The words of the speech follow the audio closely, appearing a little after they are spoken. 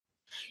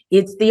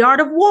It's the art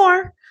of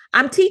war.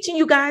 I'm teaching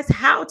you guys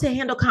how to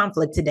handle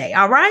conflict today,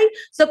 all right?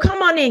 So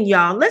come on in,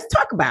 y'all. Let's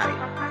talk about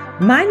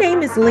it. My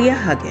name is Leah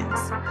Huggins.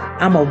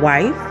 I'm a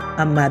wife,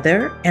 a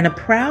mother, and a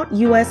proud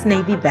U.S.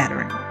 Navy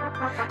veteran.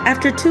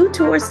 After 2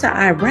 tours to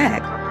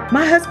Iraq,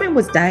 my husband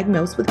was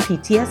diagnosed with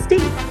PTSD.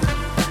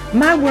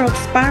 My world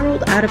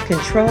spiraled out of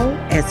control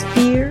as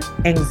fear,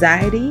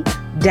 anxiety,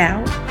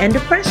 doubt, and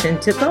depression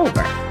took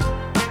over.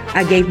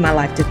 I gave my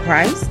life to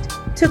Christ,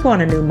 took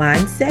on a new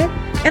mindset,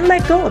 and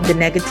let go of the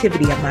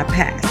negativity of my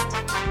past.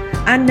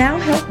 I now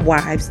help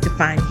wives to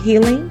find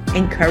healing,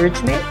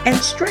 encouragement, and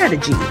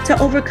strategy to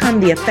overcome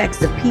the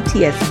effects of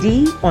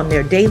PTSD on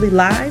their daily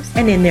lives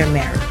and in their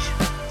marriage.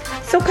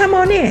 So come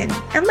on in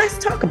and let's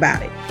talk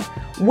about it.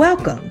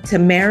 Welcome to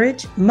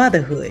Marriage,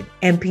 Motherhood,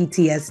 and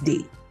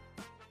PTSD.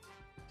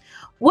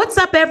 What's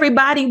up,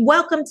 everybody?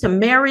 Welcome to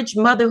Marriage,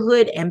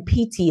 Motherhood, and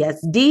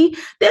PTSD.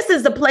 This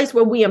is the place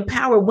where we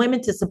empower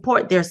women to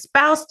support their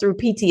spouse through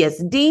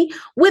PTSD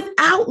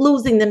without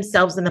losing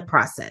themselves in the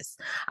process.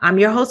 I'm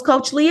your host,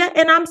 Coach Leah,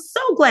 and I'm so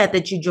glad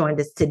that you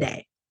joined us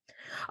today.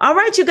 All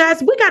right, you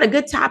guys, we got a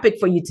good topic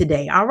for you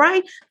today, all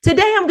right?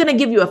 Today, I'm going to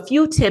give you a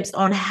few tips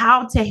on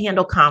how to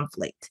handle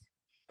conflict.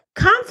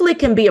 Conflict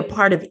can be a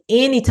part of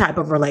any type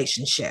of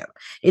relationship.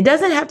 It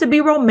doesn't have to be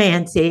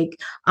romantic.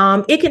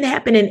 It can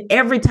happen in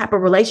every type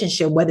of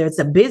relationship, whether it's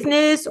a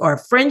business or a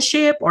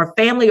friendship or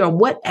family or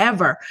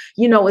whatever.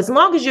 You know, as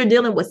long as you're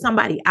dealing with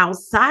somebody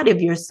outside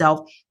of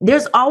yourself,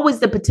 there's always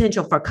the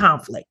potential for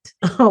conflict.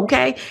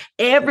 Okay.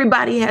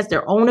 Everybody has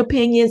their own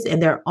opinions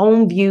and their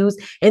own views.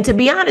 And to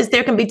be honest,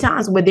 there can be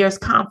times where there's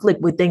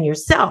conflict within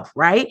yourself,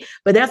 right?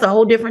 But that's a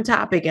whole different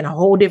topic and a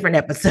whole different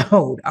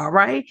episode. All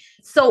right.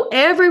 So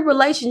every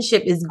relationship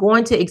is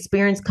going to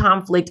experience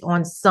conflict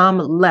on some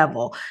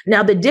level.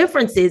 Now, the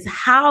difference is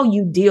how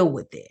you deal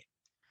with it.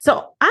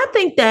 So I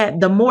think that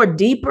the more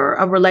deeper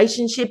a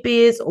relationship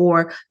is,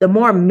 or the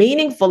more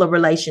meaningful a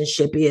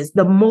relationship is,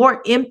 the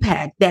more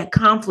impact that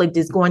conflict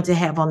is going to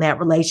have on that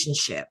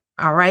relationship.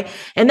 All right.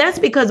 And that's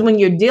because when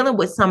you're dealing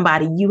with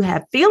somebody you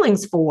have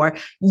feelings for,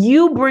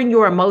 you bring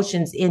your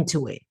emotions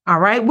into it. All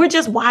right. We're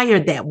just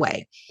wired that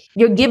way.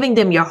 You're giving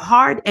them your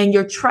heart and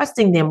you're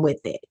trusting them with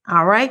it.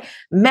 All right.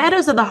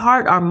 Matters of the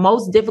heart are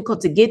most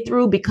difficult to get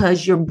through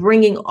because you're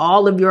bringing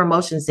all of your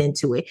emotions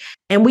into it.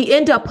 And we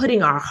end up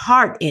putting our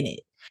heart in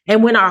it.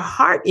 And when our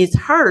heart is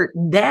hurt,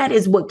 that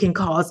is what can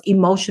cause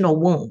emotional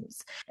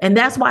wounds. And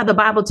that's why the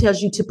Bible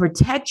tells you to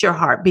protect your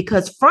heart,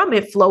 because from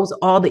it flows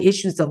all the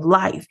issues of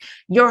life.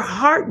 Your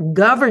heart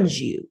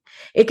governs you.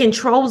 It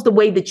controls the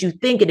way that you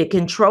think and it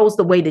controls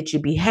the way that you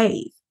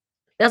behave.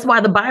 That's why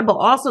the Bible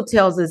also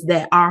tells us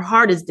that our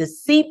heart is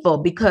deceitful,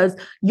 because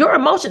your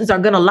emotions are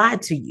going to lie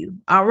to you.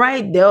 All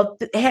right. They'll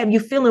have you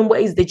feeling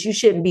ways that you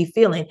shouldn't be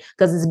feeling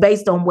because it's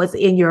based on what's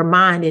in your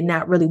mind and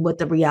not really what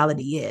the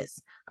reality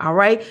is. All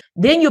right.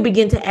 Then you'll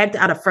begin to act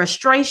out of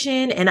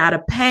frustration and out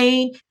of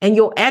pain, and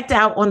you'll act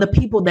out on the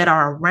people that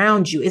are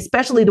around you,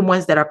 especially the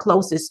ones that are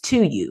closest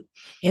to you.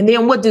 And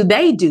then what do?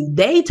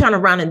 They turn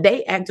around and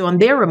they act on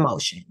their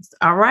emotions.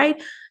 All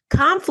right.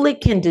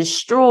 Conflict can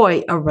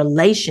destroy a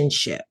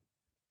relationship.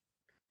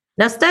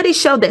 Now, studies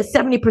show that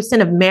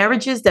 70% of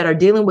marriages that are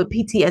dealing with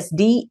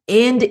PTSD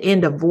end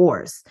in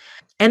divorce.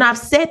 And I've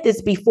said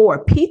this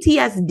before,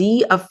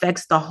 PTSD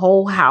affects the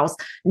whole house,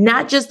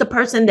 not just the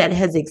person that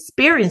has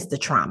experienced the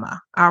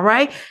trauma. All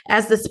right.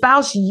 As the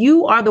spouse,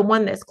 you are the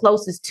one that's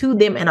closest to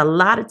them. And a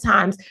lot of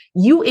times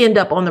you end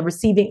up on the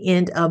receiving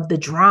end of the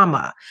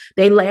drama.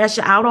 They lash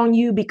out on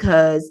you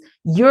because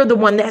you're the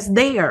one that's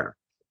there.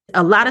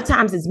 A lot of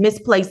times it's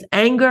misplaced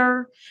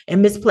anger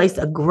and misplaced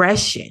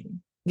aggression.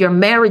 Your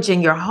marriage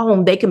and your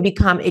home, they can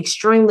become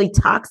extremely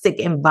toxic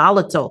and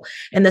volatile.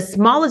 And the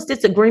smallest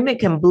disagreement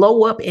can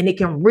blow up and it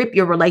can rip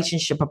your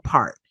relationship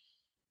apart.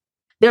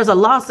 There's a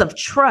loss of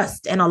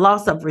trust and a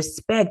loss of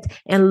respect,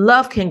 and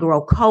love can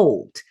grow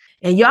cold.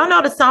 And y'all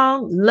know the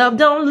song, "Love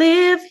Don't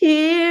Live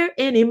Here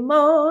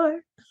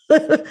Anymore."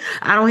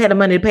 I don't have the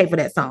money to pay for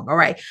that song. All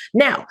right.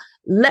 Now,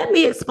 let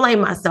me explain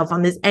myself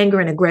on this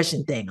anger and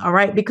aggression thing. All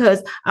right.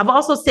 Because I've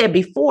also said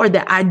before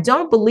that I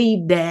don't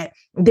believe that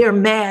they're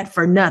mad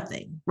for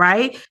nothing.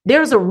 Right.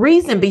 There's a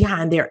reason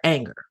behind their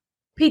anger.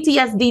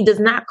 PTSD does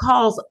not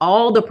cause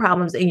all the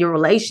problems in your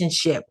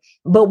relationship.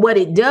 But what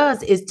it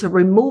does is to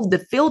remove the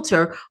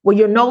filter where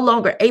you're no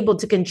longer able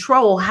to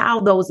control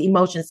how those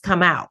emotions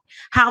come out,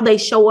 how they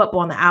show up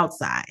on the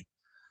outside.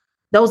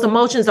 Those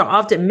emotions are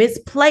often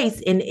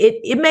misplaced, and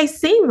it may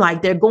seem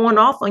like they're going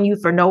off on you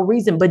for no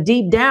reason, but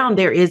deep down,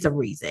 there is a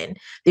reason.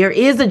 There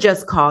is a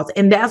just cause.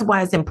 And that's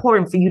why it's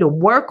important for you to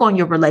work on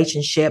your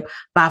relationship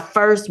by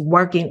first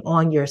working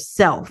on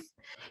yourself.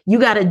 You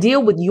got to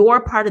deal with your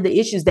part of the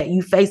issues that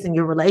you face in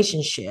your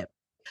relationship.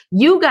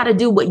 You got to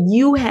do what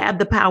you have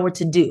the power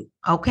to do.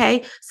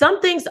 Okay.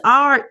 Some things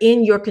are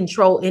in your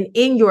control and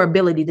in your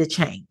ability to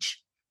change.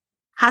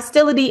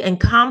 Hostility and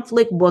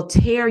conflict will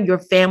tear your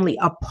family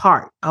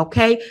apart,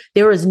 okay?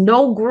 There is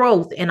no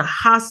growth in a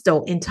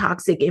hostile and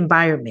toxic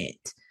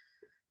environment.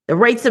 The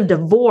rates of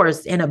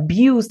divorce and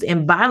abuse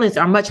and violence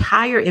are much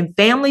higher in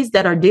families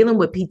that are dealing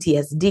with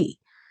PTSD.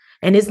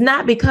 And it's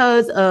not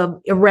because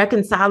of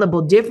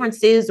irreconcilable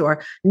differences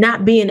or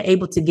not being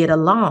able to get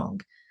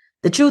along.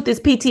 The truth is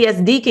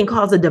PTSD can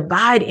cause a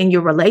divide in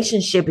your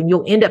relationship, and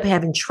you'll end up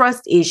having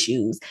trust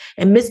issues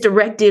and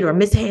misdirected or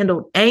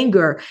mishandled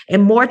anger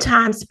and more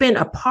time spent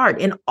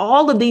apart. And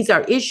all of these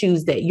are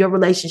issues that your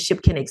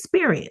relationship can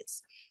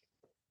experience.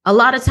 A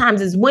lot of times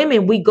as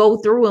women, we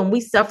go through and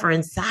we suffer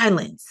in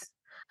silence.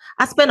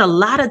 I spent a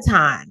lot of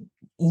time,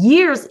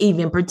 years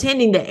even,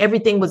 pretending that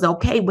everything was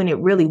okay when it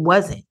really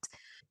wasn't.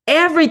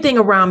 Everything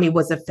around me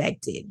was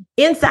affected,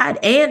 inside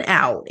and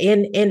out.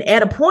 And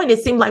at a point,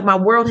 it seemed like my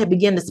world had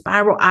begun to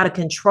spiral out of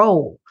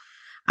control.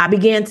 I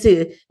began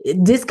to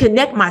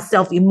disconnect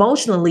myself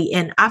emotionally,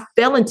 and I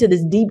fell into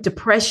this deep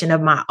depression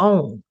of my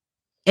own.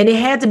 And it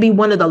had to be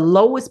one of the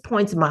lowest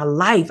points in my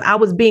life. I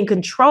was being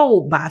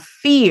controlled by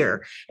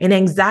fear and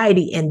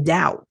anxiety and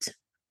doubt.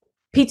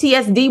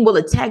 PTSD will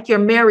attack your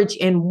marriage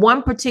in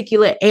one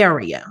particular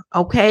area,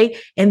 okay?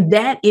 And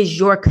that is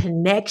your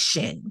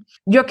connection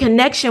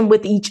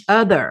with each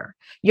other,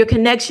 your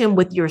connection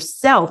with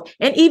yourself,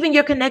 and even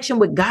your connection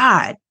with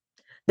God.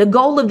 The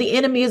goal of the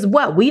enemy is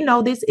what? We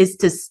know this is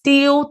to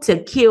steal,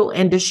 to kill,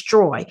 and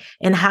destroy.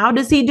 And how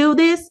does he do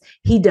this?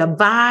 He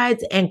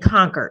divides and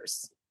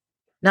conquers.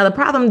 Now, the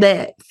problem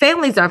that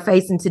families are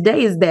facing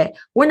today is that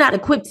we're not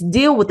equipped to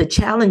deal with the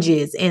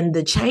challenges and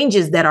the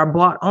changes that are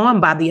brought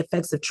on by the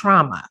effects of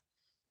trauma.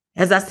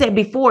 As I said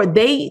before,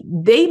 they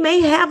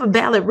may have a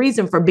valid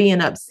reason for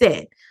being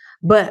upset,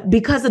 but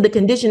because of the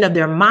condition of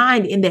their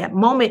mind in that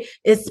moment,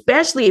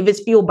 especially if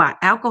it's fueled by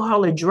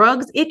alcohol or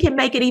drugs, it can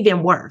make it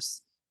even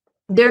worse.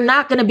 They're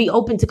not going to be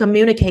open to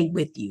communicate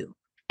with you.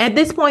 At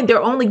this point,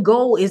 their only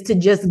goal is to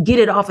just get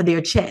it off of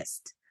their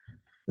chest.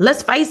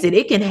 Let's face it,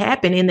 it can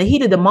happen in the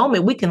heat of the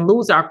moment. We can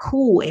lose our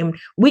cool and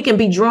we can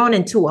be drawn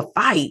into a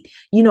fight.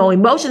 You know,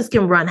 emotions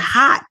can run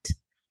hot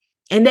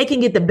and they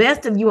can get the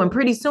best of you. And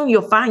pretty soon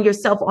you'll find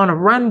yourself on a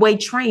runaway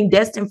train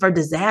destined for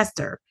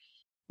disaster.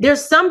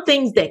 There's some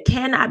things that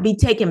cannot be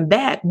taken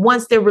back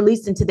once they're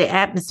released into the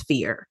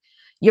atmosphere.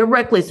 Your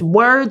reckless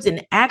words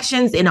and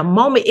actions in a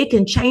moment, it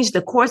can change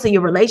the course of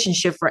your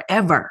relationship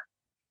forever.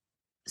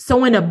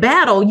 So in a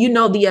battle, you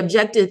know, the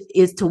objective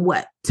is to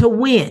what? To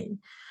win.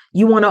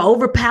 You want to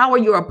overpower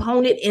your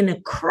opponent in a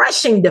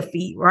crushing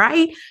defeat,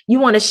 right? You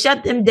want to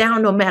shut them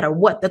down no matter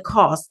what the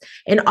cost.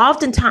 And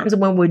oftentimes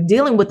when we're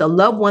dealing with a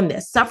loved one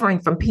that's suffering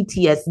from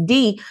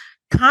PTSD,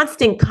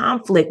 constant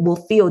conflict will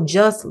feel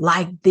just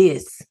like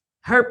this.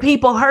 Hurt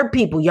people.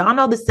 Y'all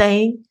know the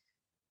saying.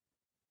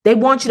 They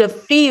want you to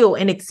feel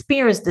and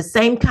experience the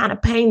same kind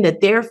of pain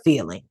that they're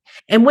feeling.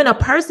 And when a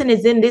person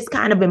is in this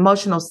kind of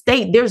emotional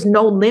state, there's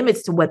no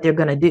limits to what they're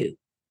going to do.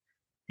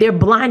 They're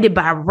blinded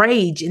by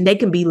rage and they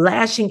can be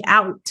lashing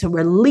out to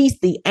release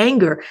the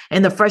anger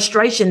and the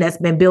frustration that's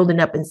been building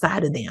up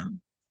inside of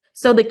them.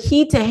 So the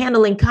key to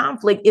handling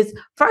conflict is,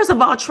 first of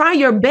all, try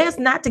your best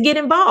not to get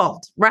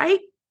involved,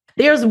 right?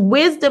 There's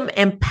wisdom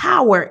and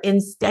power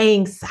in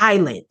staying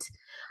silent.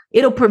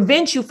 It'll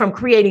prevent you from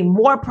creating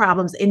more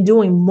problems and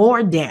doing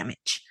more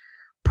damage.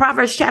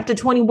 Proverbs chapter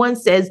 21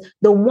 says,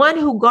 the one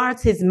who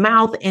guards his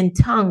mouth and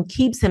tongue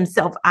keeps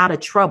himself out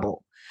of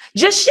trouble.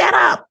 Just shut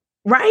up,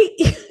 right?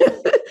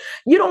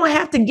 You don't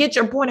have to get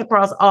your point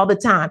across all the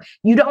time.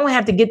 You don't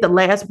have to get the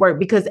last word,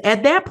 because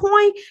at that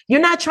point,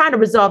 you're not trying to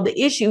resolve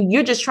the issue.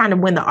 You're just trying to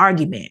win the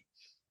argument.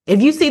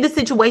 If you see the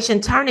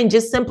situation turning,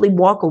 just simply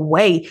walk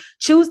away.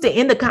 Choose to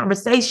end the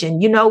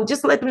conversation. You know,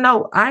 just let them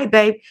know, all right,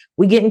 babe,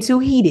 we're getting too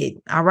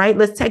heated. All right,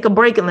 let's take a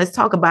break and let's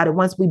talk about it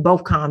once we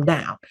both calm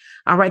down.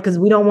 All right, because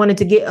we don't want it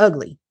to get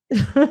ugly.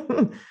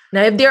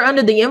 Now, if they're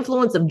under the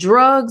influence of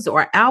drugs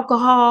or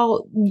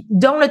alcohol,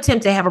 don't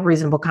attempt to have a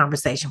reasonable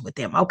conversation with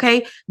them,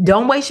 okay?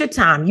 Don't waste your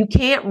time. You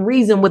can't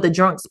reason with a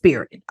drunk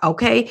spirit,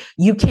 okay?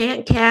 You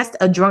can't cast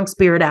a drunk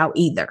spirit out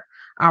either,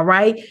 all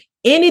right?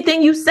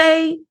 Anything you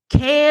say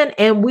can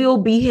and will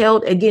be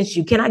held against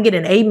you. Can I get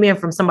an amen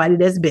from somebody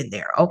that's been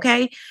there?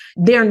 Okay.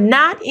 They're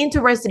not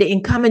interested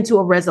in coming to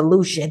a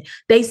resolution.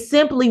 They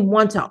simply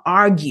want to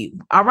argue.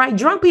 All right.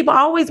 Drunk people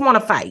always want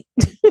to fight.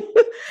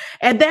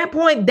 At that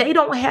point, they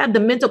don't have the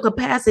mental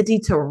capacity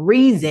to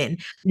reason.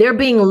 They're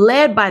being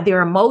led by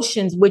their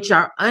emotions, which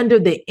are under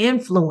the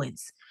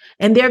influence.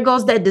 And there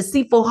goes that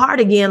deceitful heart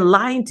again,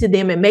 lying to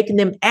them and making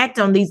them act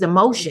on these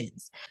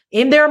emotions.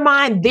 In their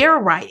mind, they're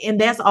right.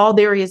 And that's all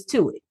there is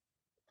to it.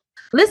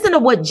 Listen to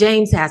what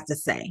James has to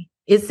say.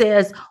 It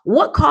says,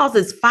 what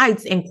causes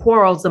fights and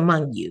quarrels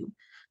among you?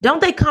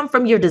 Don't they come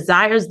from your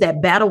desires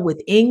that battle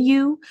within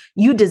you?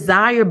 You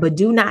desire, but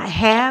do not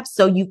have,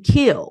 so you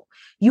kill.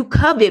 You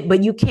covet,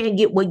 but you can't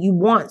get what you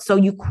want, so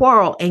you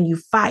quarrel and you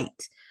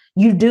fight.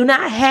 You do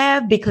not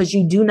have because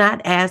you do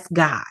not ask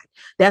God.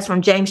 That's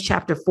from James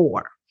chapter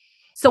 4.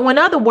 So in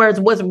other words,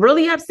 what's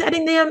really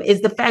upsetting them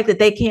is the fact that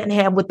they can't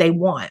have what they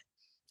want.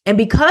 And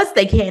because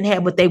they can't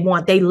have what they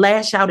want, they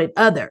lash out at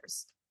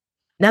others.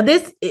 Now,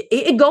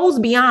 it goes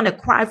beyond a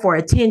cry for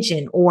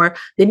attention or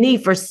the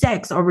need for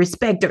sex or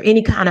respect or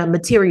any kind of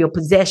material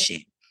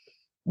possession.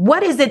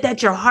 What is it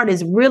that your heart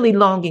is really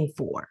longing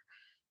for?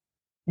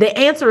 The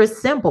answer is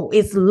simple.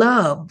 It's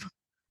love.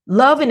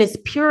 Love in its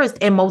purest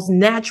and most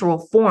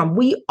natural form.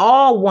 We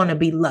all want to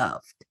be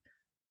loved.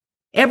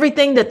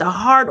 Everything that the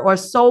heart or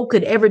soul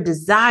could ever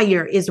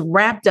desire is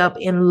wrapped up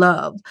in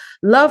love.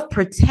 Love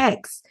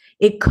protects,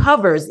 it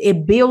covers,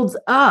 it builds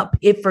up,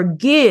 it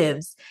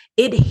forgives,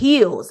 it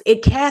heals,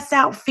 it casts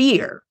out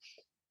fear.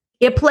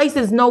 It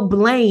places no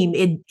blame.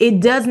 It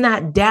does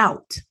not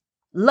doubt.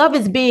 Love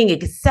is being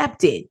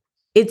accepted.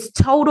 It's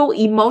total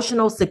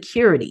emotional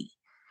security.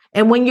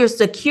 And when you're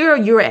secure,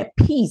 you're at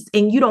peace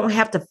and you don't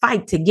have to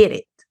fight to get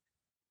it.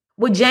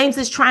 What James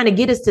is trying to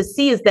get us to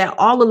see is that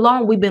all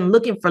along we've been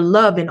looking for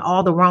love in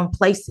all the wrong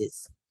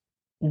places.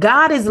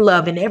 God is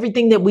love and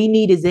everything that we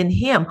need is in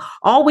him.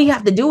 All we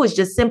have to do is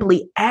just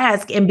simply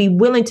ask and be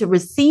willing to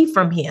receive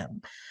from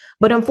him.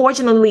 But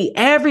unfortunately,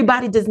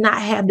 everybody does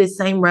not have this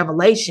same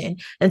revelation.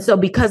 And so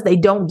because they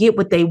don't get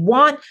what they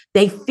want,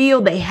 they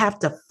feel they have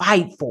to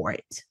fight for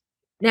it.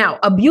 Now,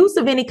 abuse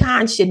of any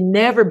kind should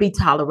never be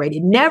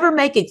tolerated. Never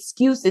make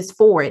excuses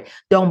for it.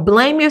 Don't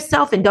blame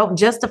yourself and don't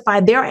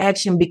justify their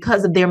action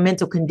because of their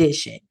mental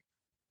condition.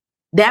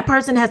 That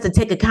person has to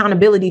take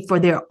accountability for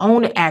their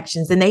own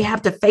actions and they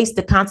have to face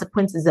the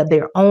consequences of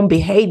their own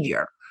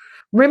behavior.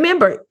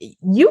 Remember,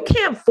 you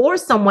can't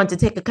force someone to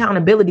take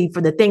accountability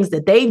for the things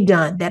that they've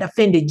done that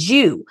offended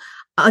you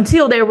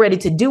until they're ready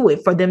to do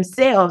it for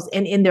themselves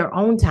and in their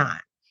own time.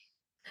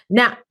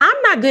 Now,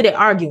 I'm not good at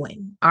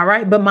arguing, all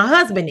right, but my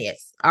husband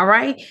is, all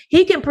right.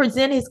 He can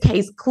present his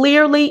case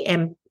clearly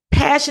and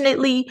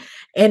passionately,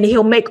 and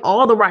he'll make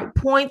all the right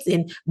points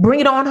and bring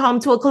it on home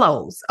to a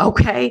close,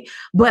 okay?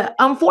 But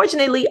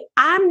unfortunately,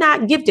 I'm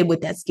not gifted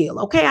with that skill,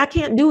 okay? I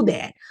can't do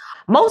that.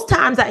 Most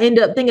times I end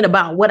up thinking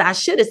about what I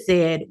should have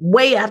said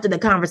way after the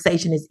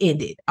conversation is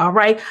ended. All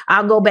right.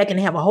 I'll go back and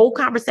have a whole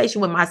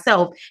conversation with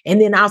myself,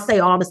 and then I'll say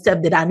all the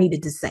stuff that I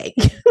needed to say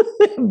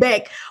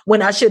back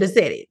when I should have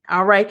said it.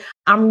 All right.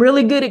 I'm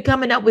really good at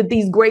coming up with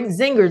these great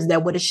zingers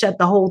that would have shut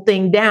the whole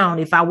thing down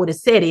if I would have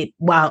said it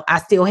while I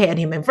still had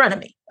him in front of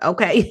me.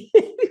 Okay.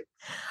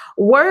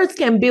 Words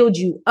can build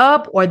you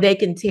up or they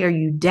can tear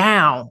you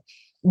down.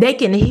 They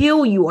can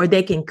heal you or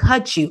they can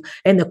cut you.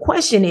 And the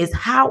question is,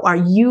 how are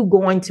you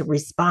going to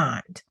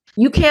respond?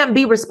 You can't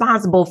be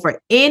responsible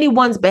for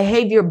anyone's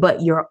behavior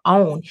but your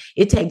own.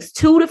 It takes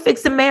two to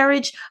fix a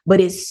marriage, but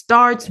it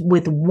starts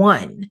with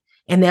one,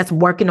 and that's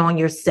working on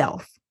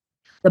yourself.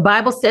 The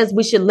Bible says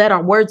we should let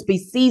our words be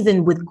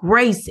seasoned with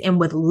grace and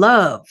with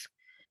love.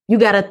 You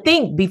got to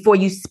think before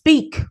you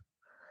speak.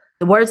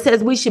 The word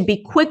says we should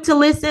be quick to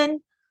listen,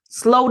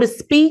 slow to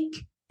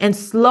speak, and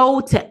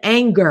slow to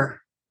anger.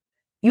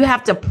 You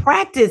have to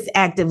practice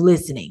active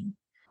listening.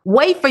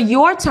 Wait for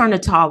your turn to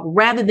talk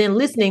rather than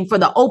listening for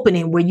the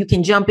opening where you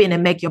can jump in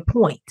and make your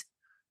point.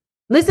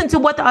 Listen to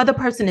what the other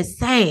person is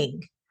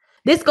saying.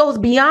 This goes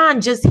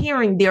beyond just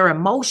hearing their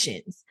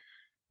emotions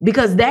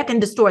because that can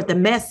distort the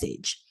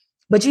message.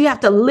 But you have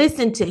to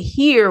listen to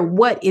hear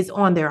what is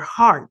on their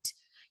heart.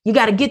 You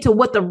got to get to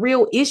what the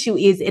real issue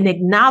is and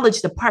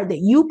acknowledge the part that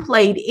you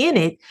played in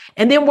it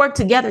and then work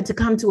together to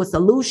come to a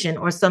solution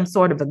or some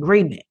sort of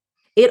agreement.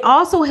 It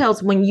also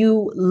helps when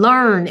you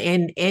learn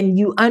and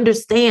you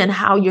understand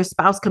how your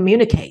spouse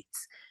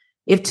communicates.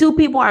 If two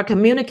people are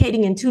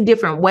communicating in two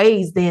different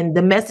ways, then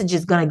the message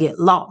is going to get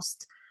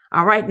lost.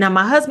 All right. Now,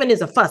 my husband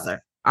is a fusser.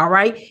 All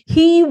right.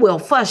 He will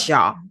fuss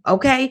y'all.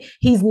 Okay.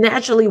 He's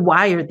naturally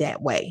wired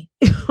that way.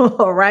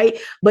 All right.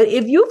 But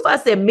if you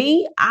fuss at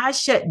me, I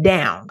shut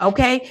down.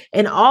 Okay.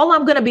 And all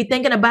I'm going to be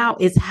thinking about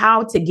is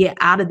how to get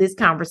out of this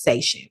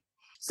conversation.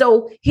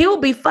 So he'll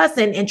be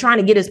fussing and trying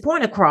to get his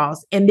point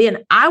across. And then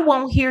I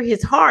won't hear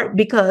his heart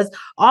because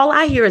all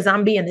I hear is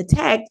I'm being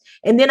attacked.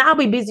 And then I'll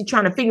be busy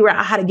trying to figure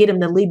out how to get him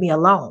to leave me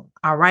alone.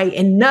 All right.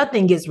 And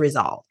nothing gets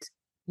resolved.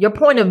 Your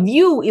point of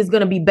view is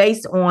going to be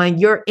based on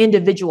your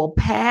individual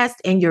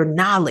past and your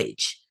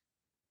knowledge.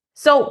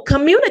 So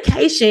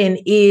communication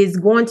is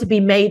going to be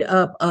made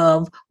up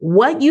of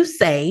what you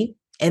say,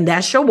 and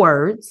that's your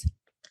words,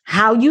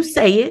 how you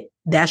say it,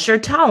 that's your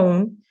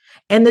tone,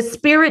 and the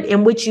spirit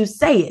in which you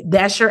say it,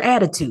 that's your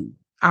attitude.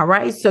 All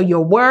right. So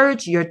your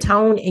words, your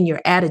tone, and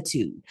your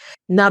attitude.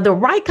 Now, the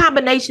right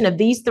combination of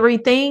these three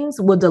things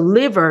will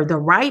deliver the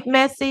right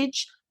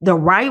message, the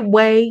right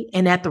way,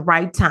 and at the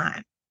right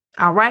time.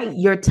 All right.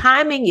 Your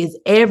timing is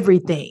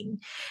everything.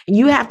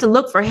 You have to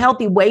look for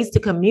healthy ways to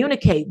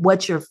communicate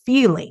what you're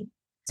feeling.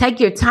 Take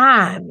your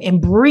time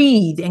and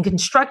breathe and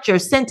construct your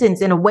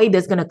sentence in a way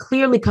that's going to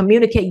clearly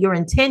communicate your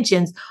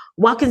intentions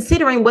while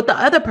considering what the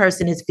other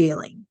person is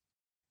feeling.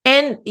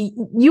 And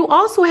you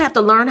also have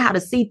to learn how to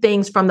see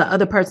things from the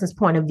other person's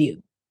point of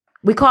view.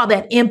 We call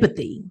that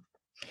empathy.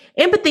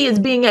 Empathy is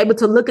being able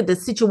to look at the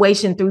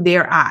situation through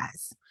their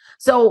eyes.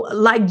 So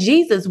like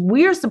Jesus,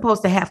 we're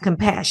supposed to have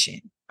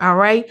compassion. All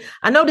right.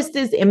 I noticed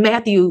this in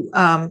Matthew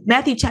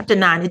chapter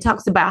 9. It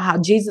talks about how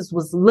Jesus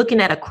was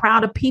looking at a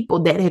crowd of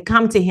people that had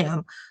come to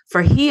him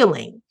for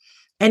healing.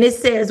 And it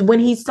says when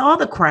he saw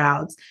the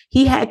crowds,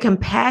 he had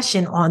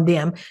compassion on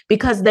them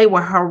because they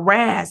were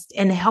harassed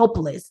and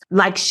helpless,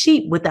 like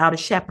sheep without a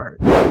shepherd.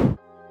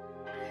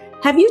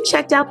 Have you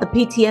checked out the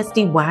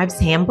PTSD Wives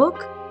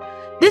Handbook?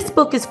 This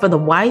book is for the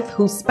wife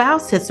whose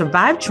spouse has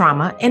survived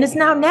trauma and is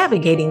now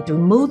navigating through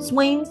mood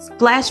swings,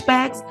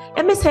 flashbacks,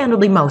 and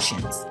mishandled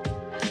emotions.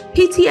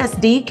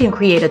 PTSD can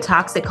create a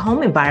toxic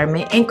home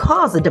environment and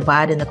cause a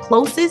divide in the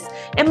closest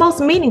and most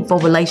meaningful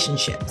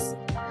relationships.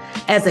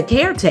 As a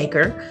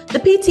caretaker, the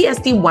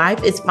PTSD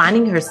wife is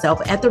finding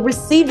herself at the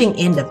receiving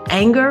end of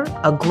anger,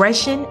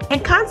 aggression,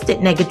 and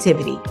constant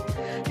negativity.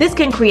 This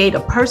can create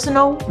a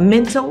personal,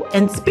 mental,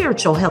 and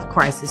spiritual health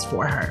crisis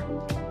for her.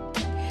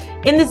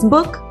 In this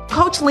book,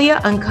 Coach Leah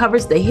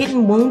uncovers the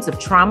hidden wounds of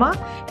trauma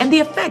and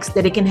the effects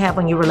that it can have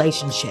on your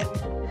relationship.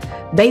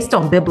 Based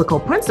on biblical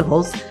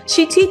principles,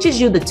 she teaches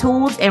you the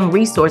tools and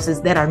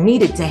resources that are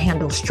needed to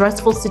handle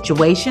stressful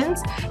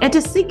situations and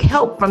to seek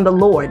help from the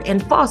Lord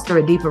and foster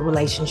a deeper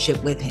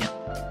relationship with Him.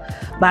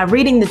 By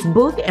reading this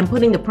book and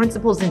putting the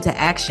principles into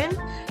action,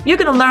 you're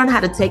going to learn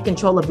how to take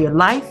control of your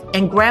life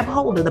and grab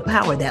hold of the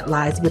power that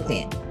lies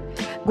within.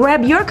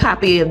 Grab your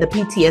copy of the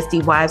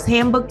PTSD Wives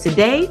Handbook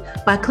today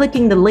by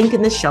clicking the link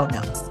in the show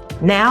notes.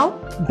 Now,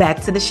 back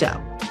to the show.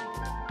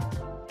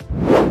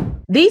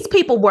 These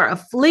people were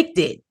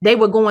afflicted. They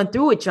were going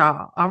through it,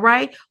 y'all, all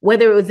right?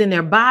 Whether it was in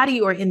their body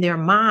or in their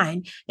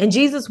mind. And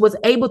Jesus was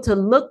able to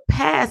look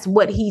past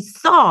what he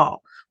saw,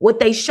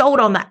 what they showed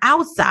on the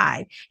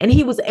outside, and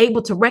he was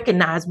able to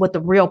recognize what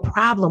the real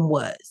problem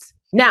was.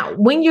 Now,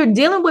 when you're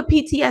dealing with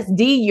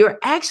PTSD, you're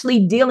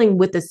actually dealing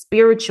with a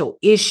spiritual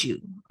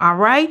issue, all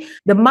right?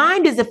 The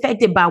mind is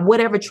affected by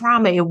whatever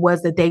trauma it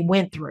was that they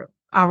went through.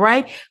 All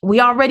right. We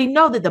already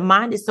know that the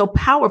mind is so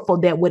powerful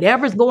that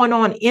whatever's going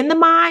on in the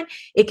mind,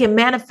 it can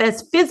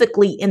manifest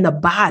physically in the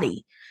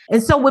body.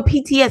 And so with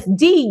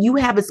PTSD, you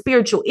have a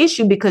spiritual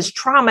issue because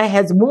trauma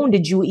has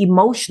wounded you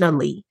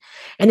emotionally,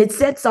 and it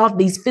sets off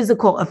these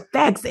physical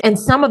effects. And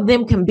some of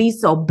them can be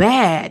so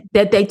bad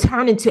that they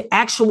turn into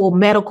actual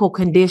medical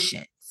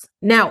conditions.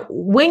 Now,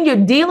 when you're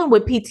dealing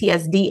with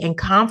PTSD and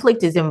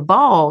conflict is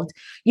involved,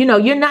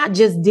 you're not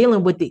just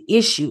dealing with the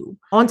issue.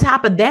 On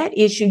top of that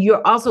issue,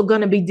 you're also going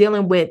to be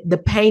dealing with the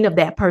pain of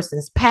that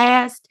person's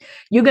past.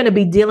 You're going to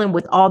be dealing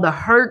with all the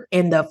hurt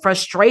and the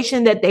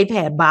frustration that they've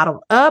had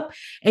bottled up.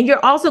 And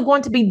you're also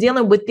going to be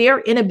dealing with their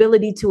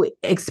inability to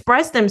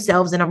express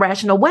themselves in a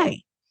rational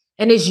way.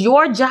 And it's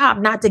your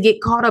job not to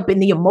get caught up in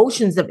the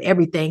emotions of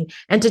everything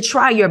and to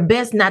try your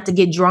best not to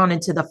get drawn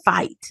into the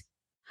fight.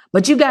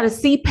 But you got to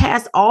see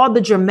past all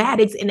the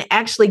dramatics and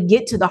actually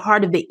get to the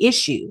heart of the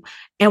issue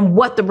and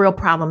what the real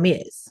problem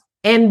is.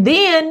 And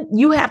then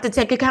you have to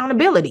take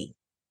accountability.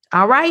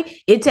 All right.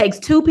 It takes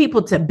two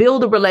people to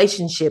build a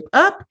relationship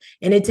up,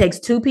 and it takes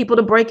two people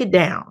to break it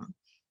down.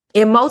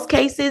 In most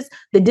cases,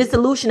 the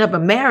dissolution of a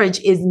marriage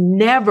is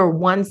never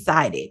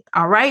one-sided.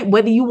 All right.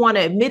 Whether you want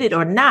to admit it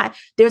or not,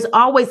 there's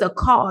always a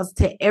cause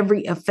to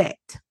every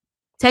effect.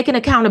 Taking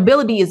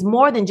accountability is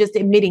more than just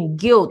admitting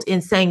guilt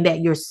and saying that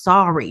you're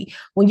sorry.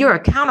 When you're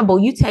accountable,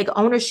 you take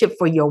ownership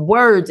for your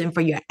words and for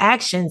your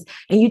actions,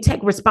 and you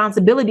take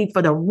responsibility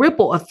for the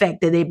ripple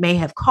effect that it may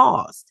have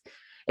caused.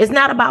 It's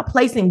not about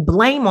placing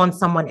blame on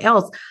someone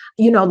else.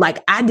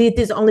 Like I did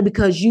this only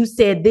because you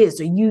said this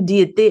or you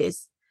did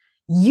this.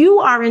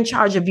 You are in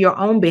charge of your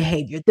own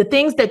behavior. The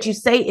things that you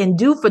say and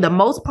do for the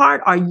most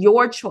part are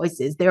your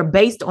choices. They're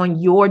based on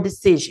your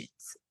decisions.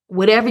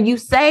 Whatever you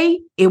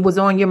say, it was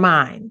on your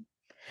mind.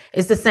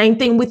 It's the same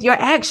thing with your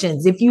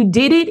actions. If you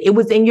did it, it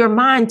was in your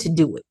mind to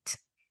do it.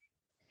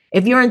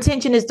 If your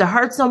intention is to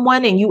hurt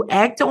someone and you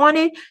act on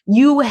it,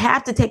 you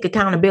have to take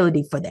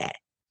accountability for that.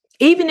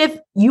 Even if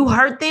you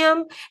hurt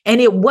them and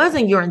it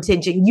wasn't your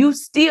intention, you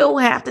still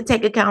have to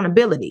take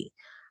accountability.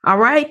 All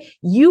right.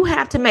 You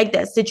have to make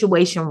that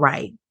situation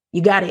right.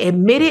 You got to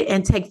admit it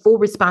and take full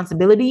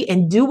responsibility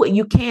and do what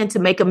you can to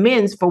make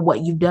amends for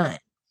what you've done.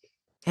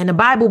 In the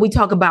Bible, we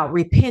talk about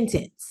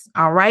repentance.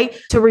 All right.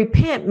 To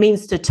repent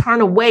means to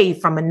turn away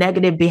from a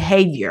negative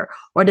behavior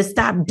or to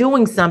stop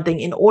doing something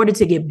in order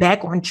to get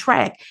back on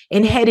track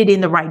and headed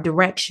in the right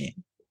direction.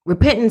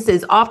 Repentance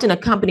is often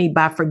accompanied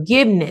by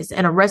forgiveness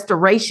and a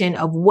restoration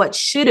of what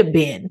should have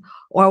been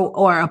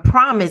or a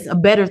promise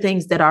of better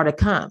things that are to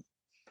come.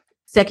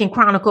 2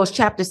 Chronicles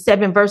chapter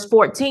 7, verse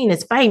 14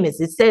 is famous.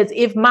 It says,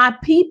 if my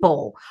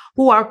people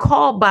who are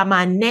called by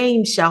my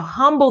name shall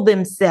humble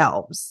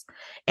themselves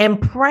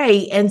and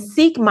pray and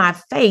seek my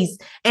face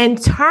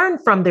and turn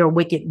from their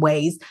wicked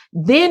ways,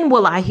 then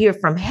will I hear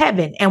from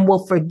heaven and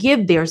will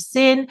forgive their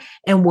sin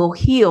and will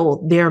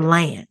heal their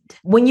land.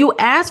 When you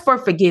ask for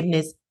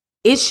forgiveness,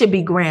 it should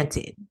be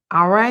granted.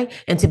 All right.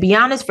 And to be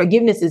honest,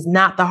 forgiveness is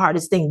not the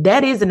hardest thing.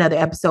 That is another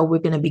episode we're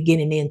going to be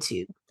getting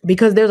into,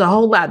 because there's a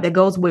whole lot that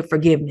goes with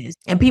forgiveness.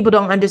 And people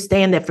don't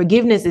understand that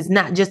forgiveness is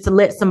not just to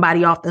let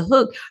somebody off the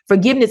hook.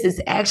 Forgiveness is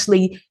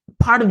actually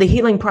part of the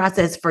healing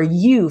process for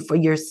you, for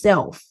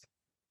yourself.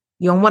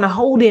 You don't want to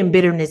hold in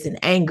bitterness and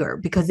anger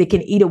because it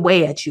can eat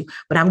away at you.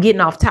 But I'm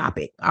getting off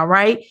topic. All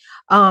right.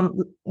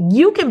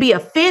 You can be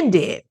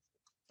offended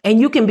and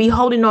you can be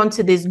holding on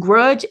to this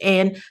grudge,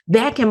 and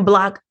that can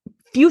block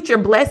future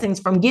blessings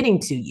from getting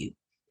to you.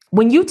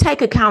 When you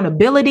take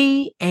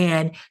accountability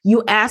and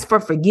you ask for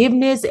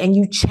forgiveness and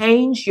you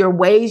change your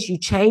ways, you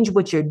change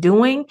what you're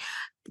doing,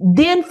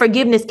 then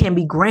forgiveness can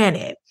be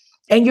granted.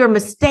 And your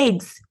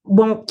mistakes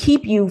won't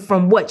keep you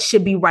from what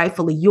should be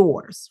rightfully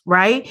yours,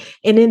 right?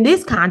 And in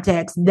this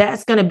context,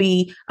 that's going to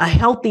be a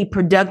healthy,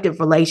 productive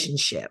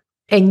relationship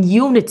and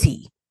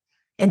unity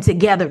and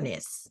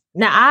togetherness.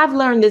 Now, I've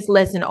learned this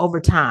lesson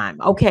over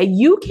time. Okay,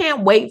 you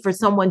can't wait for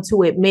someone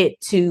to admit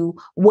to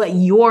what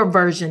your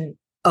version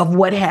of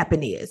what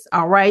happened is,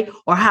 all right?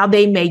 Or how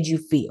they made you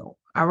feel,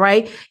 all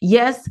right?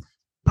 Yes,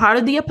 part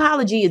of the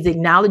apology is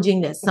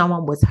acknowledging that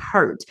someone was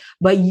hurt,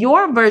 but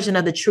your version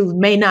of the truth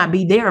may not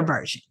be their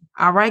version.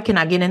 All right. Can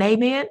I get an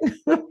amen?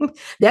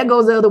 That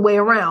goes the other way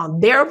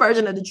around. Their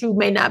version of the truth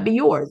may not be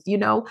yours. You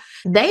know,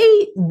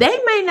 they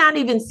may not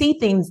even see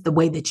things the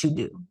way that you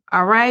do.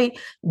 All right.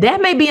 That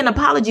may be an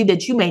apology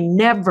that you may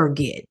never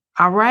get.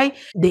 All right.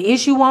 The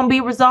issue won't be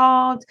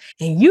resolved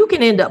and you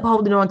can end up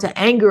holding on to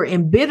anger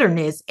and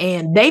bitterness,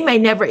 and they may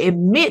never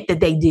admit that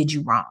they did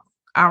you wrong.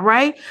 All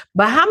right.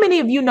 But how many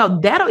of you know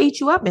that'll eat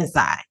you up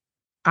inside?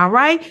 All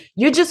right.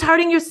 You're just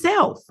hurting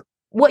yourself.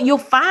 What you'll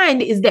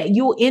find is that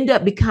you'll end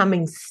up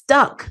becoming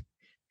stuck,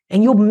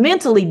 and you'll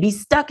mentally be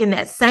stuck in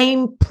that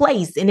same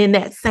place and in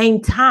that same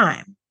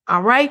time.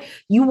 All right.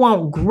 You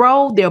won't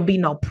grow. There'll be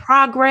no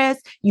progress.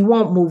 You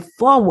won't move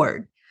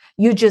forward.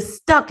 You're just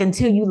stuck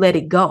until you let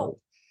it go.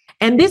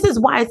 And this is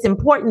why it's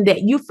important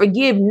that you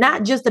forgive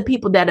not just the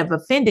people that have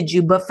offended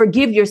you, but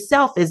forgive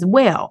yourself as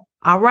well.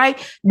 All right.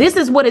 This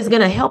is what is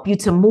going to help you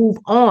to move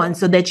on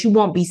so that you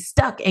won't be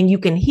stuck and you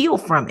can heal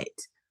from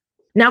it.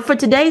 Now, for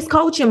today's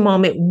coaching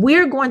moment,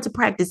 we're going to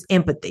practice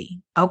empathy.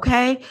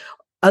 Okay.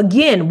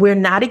 Again, we're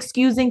not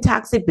excusing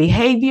toxic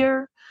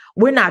behavior.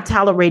 We're not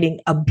tolerating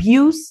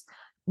abuse.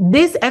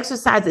 This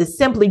exercise is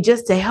simply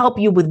just to help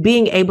you with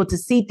being able to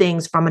see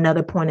things from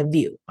another point of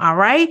view. All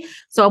right.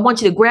 So I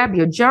want you to grab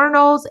your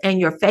journals and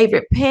your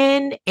favorite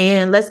pen,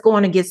 and let's go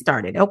on and get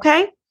started.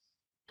 Okay.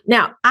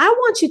 Now, I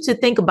want you to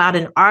think about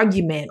an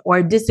argument or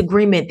a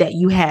disagreement that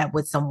you had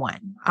with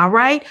someone. All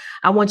right.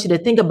 I want you to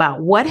think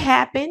about what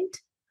happened,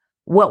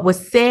 what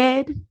was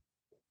said,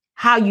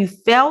 how you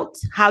felt,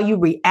 how you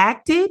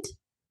reacted.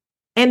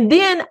 And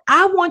then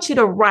I want you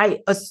to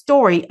write a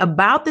story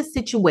about the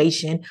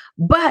situation,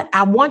 but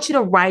I want you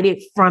to write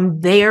it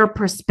from their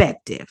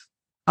perspective.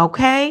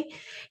 Okay.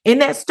 In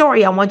that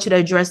story, I want you to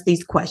address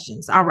these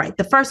questions. All right.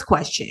 The first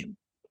question: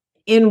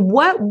 in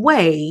what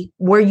way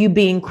were you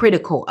being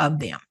critical of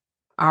them?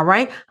 All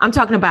right. I'm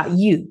talking about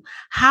you.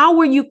 How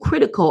were you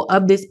critical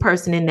of this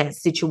person in that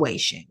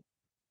situation?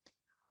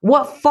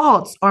 What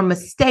faults or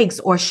mistakes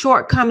or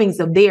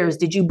shortcomings of theirs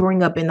did you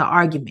bring up in the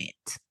argument?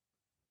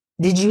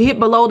 Did you hit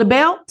below the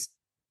belt?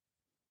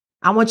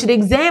 I want you to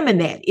examine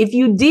that. If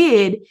you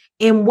did,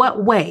 in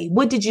what way?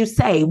 What did you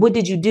say? What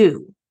did you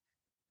do?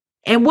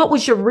 And what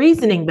was your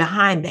reasoning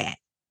behind that?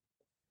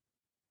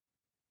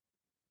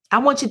 I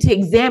want you to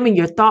examine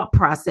your thought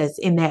process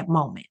in that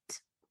moment.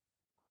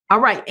 All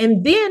right.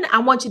 And then I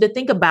want you to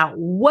think about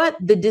what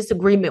the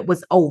disagreement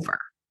was over.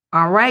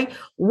 All right.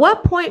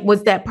 What point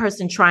was that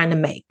person trying to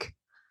make?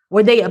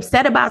 Were they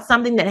upset about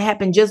something that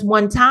happened just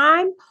one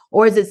time?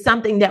 Or is it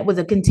something that was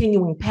a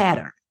continuing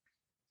pattern?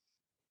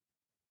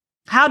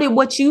 How did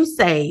what you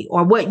say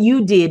or what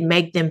you did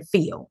make them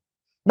feel?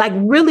 Like,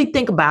 really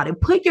think about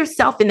it. Put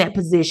yourself in that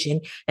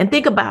position and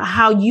think about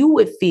how you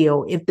would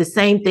feel if the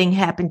same thing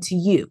happened to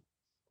you.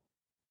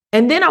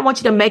 And then I want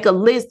you to make a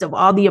list of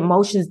all the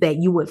emotions that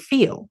you would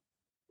feel.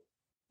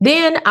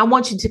 Then I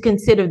want you to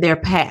consider their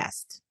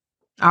past.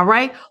 All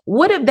right.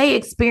 What have they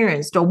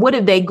experienced or what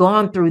have they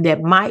gone through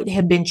that might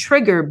have been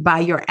triggered by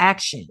your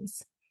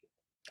actions?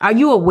 Are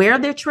you aware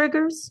of their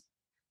triggers?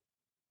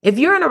 If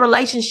you're in a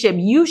relationship,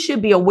 you should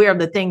be aware of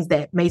the things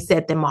that may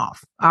set them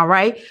off. All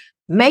right.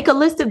 Make a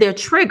list of their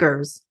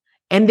triggers,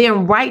 and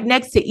then right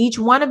next to each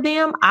one of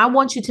them, I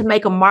want you to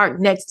make a mark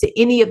next to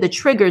any of the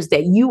triggers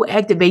that you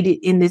activated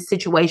in this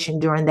situation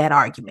during that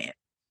argument.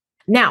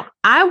 Now,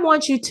 I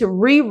want you to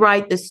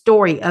rewrite the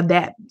story of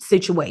that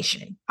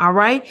situation. All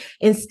right.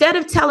 Instead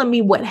of telling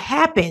me what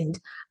happened,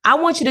 I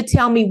want you to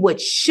tell me what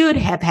should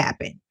have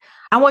happened.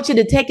 I want you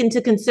to take into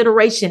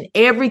consideration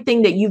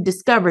everything that you've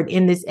discovered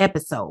in this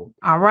episode.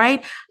 All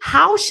right.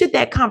 How should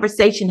that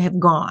conversation have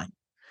gone?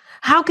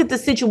 How could the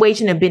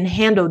situation have been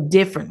handled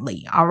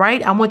differently? All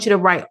right. I want you to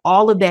write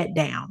all of that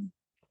down.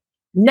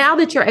 Now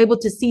that you're able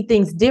to see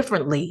things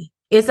differently,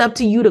 it's up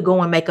to you to go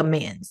and make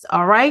amends.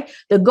 All right.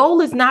 The goal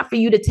is not for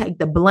you to take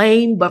the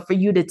blame, but for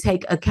you to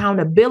take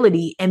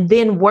accountability and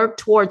then work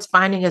towards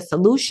finding a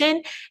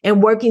solution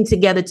and working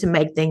together to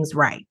make things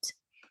right.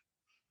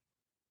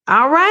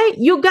 All right,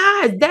 you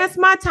guys, that's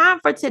my time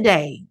for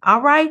today.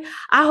 All right.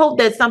 I hope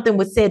that something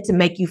was said to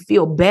make you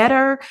feel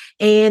better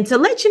and to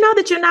let you know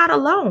that you're not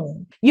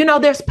alone. You know,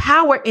 there's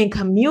power in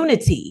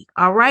community.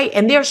 All right.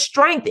 And there's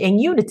strength in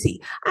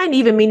unity. I didn't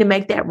even mean to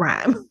make that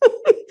rhyme,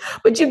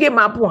 but you get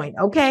my point.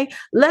 Okay.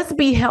 Let's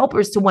be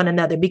helpers to one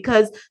another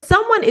because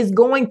someone is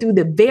going through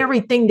the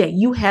very thing that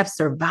you have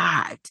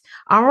survived.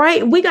 All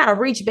right. We got to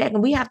reach back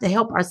and we have to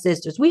help our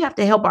sisters. We have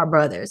to help our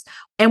brothers.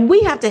 And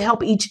we have to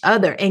help each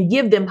other and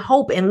give them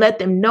hope and let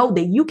them know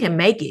that you can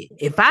make it.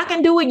 If I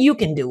can do it, you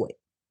can do it.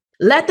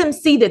 Let them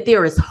see that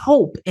there is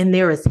hope and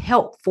there is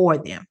help for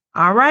them.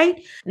 All right.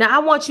 Now, I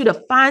want you to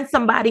find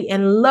somebody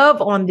and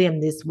love on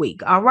them this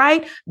week. All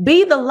right.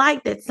 Be the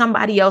light that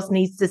somebody else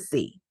needs to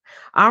see.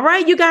 All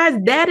right, you guys,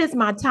 that is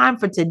my time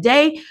for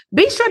today.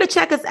 Be sure to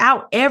check us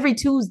out every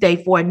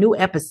Tuesday for a new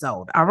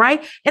episode. All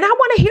right. And I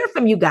want to hear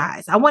from you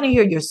guys. I want to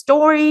hear your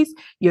stories,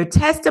 your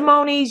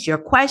testimonies, your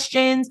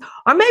questions,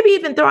 or maybe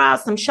even throw out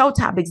some show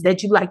topics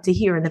that you'd like to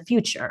hear in the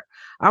future.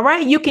 All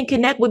right. You can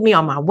connect with me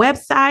on my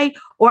website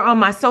or on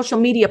my social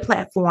media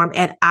platform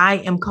at I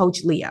Am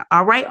Coach Leah.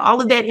 All right.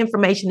 All of that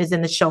information is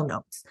in the show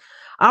notes.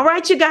 All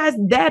right, you guys,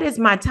 that is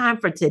my time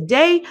for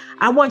today.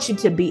 I want you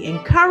to be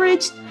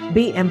encouraged,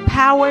 be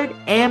empowered,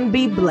 and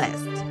be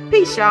blessed.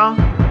 Peace,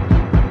 y'all.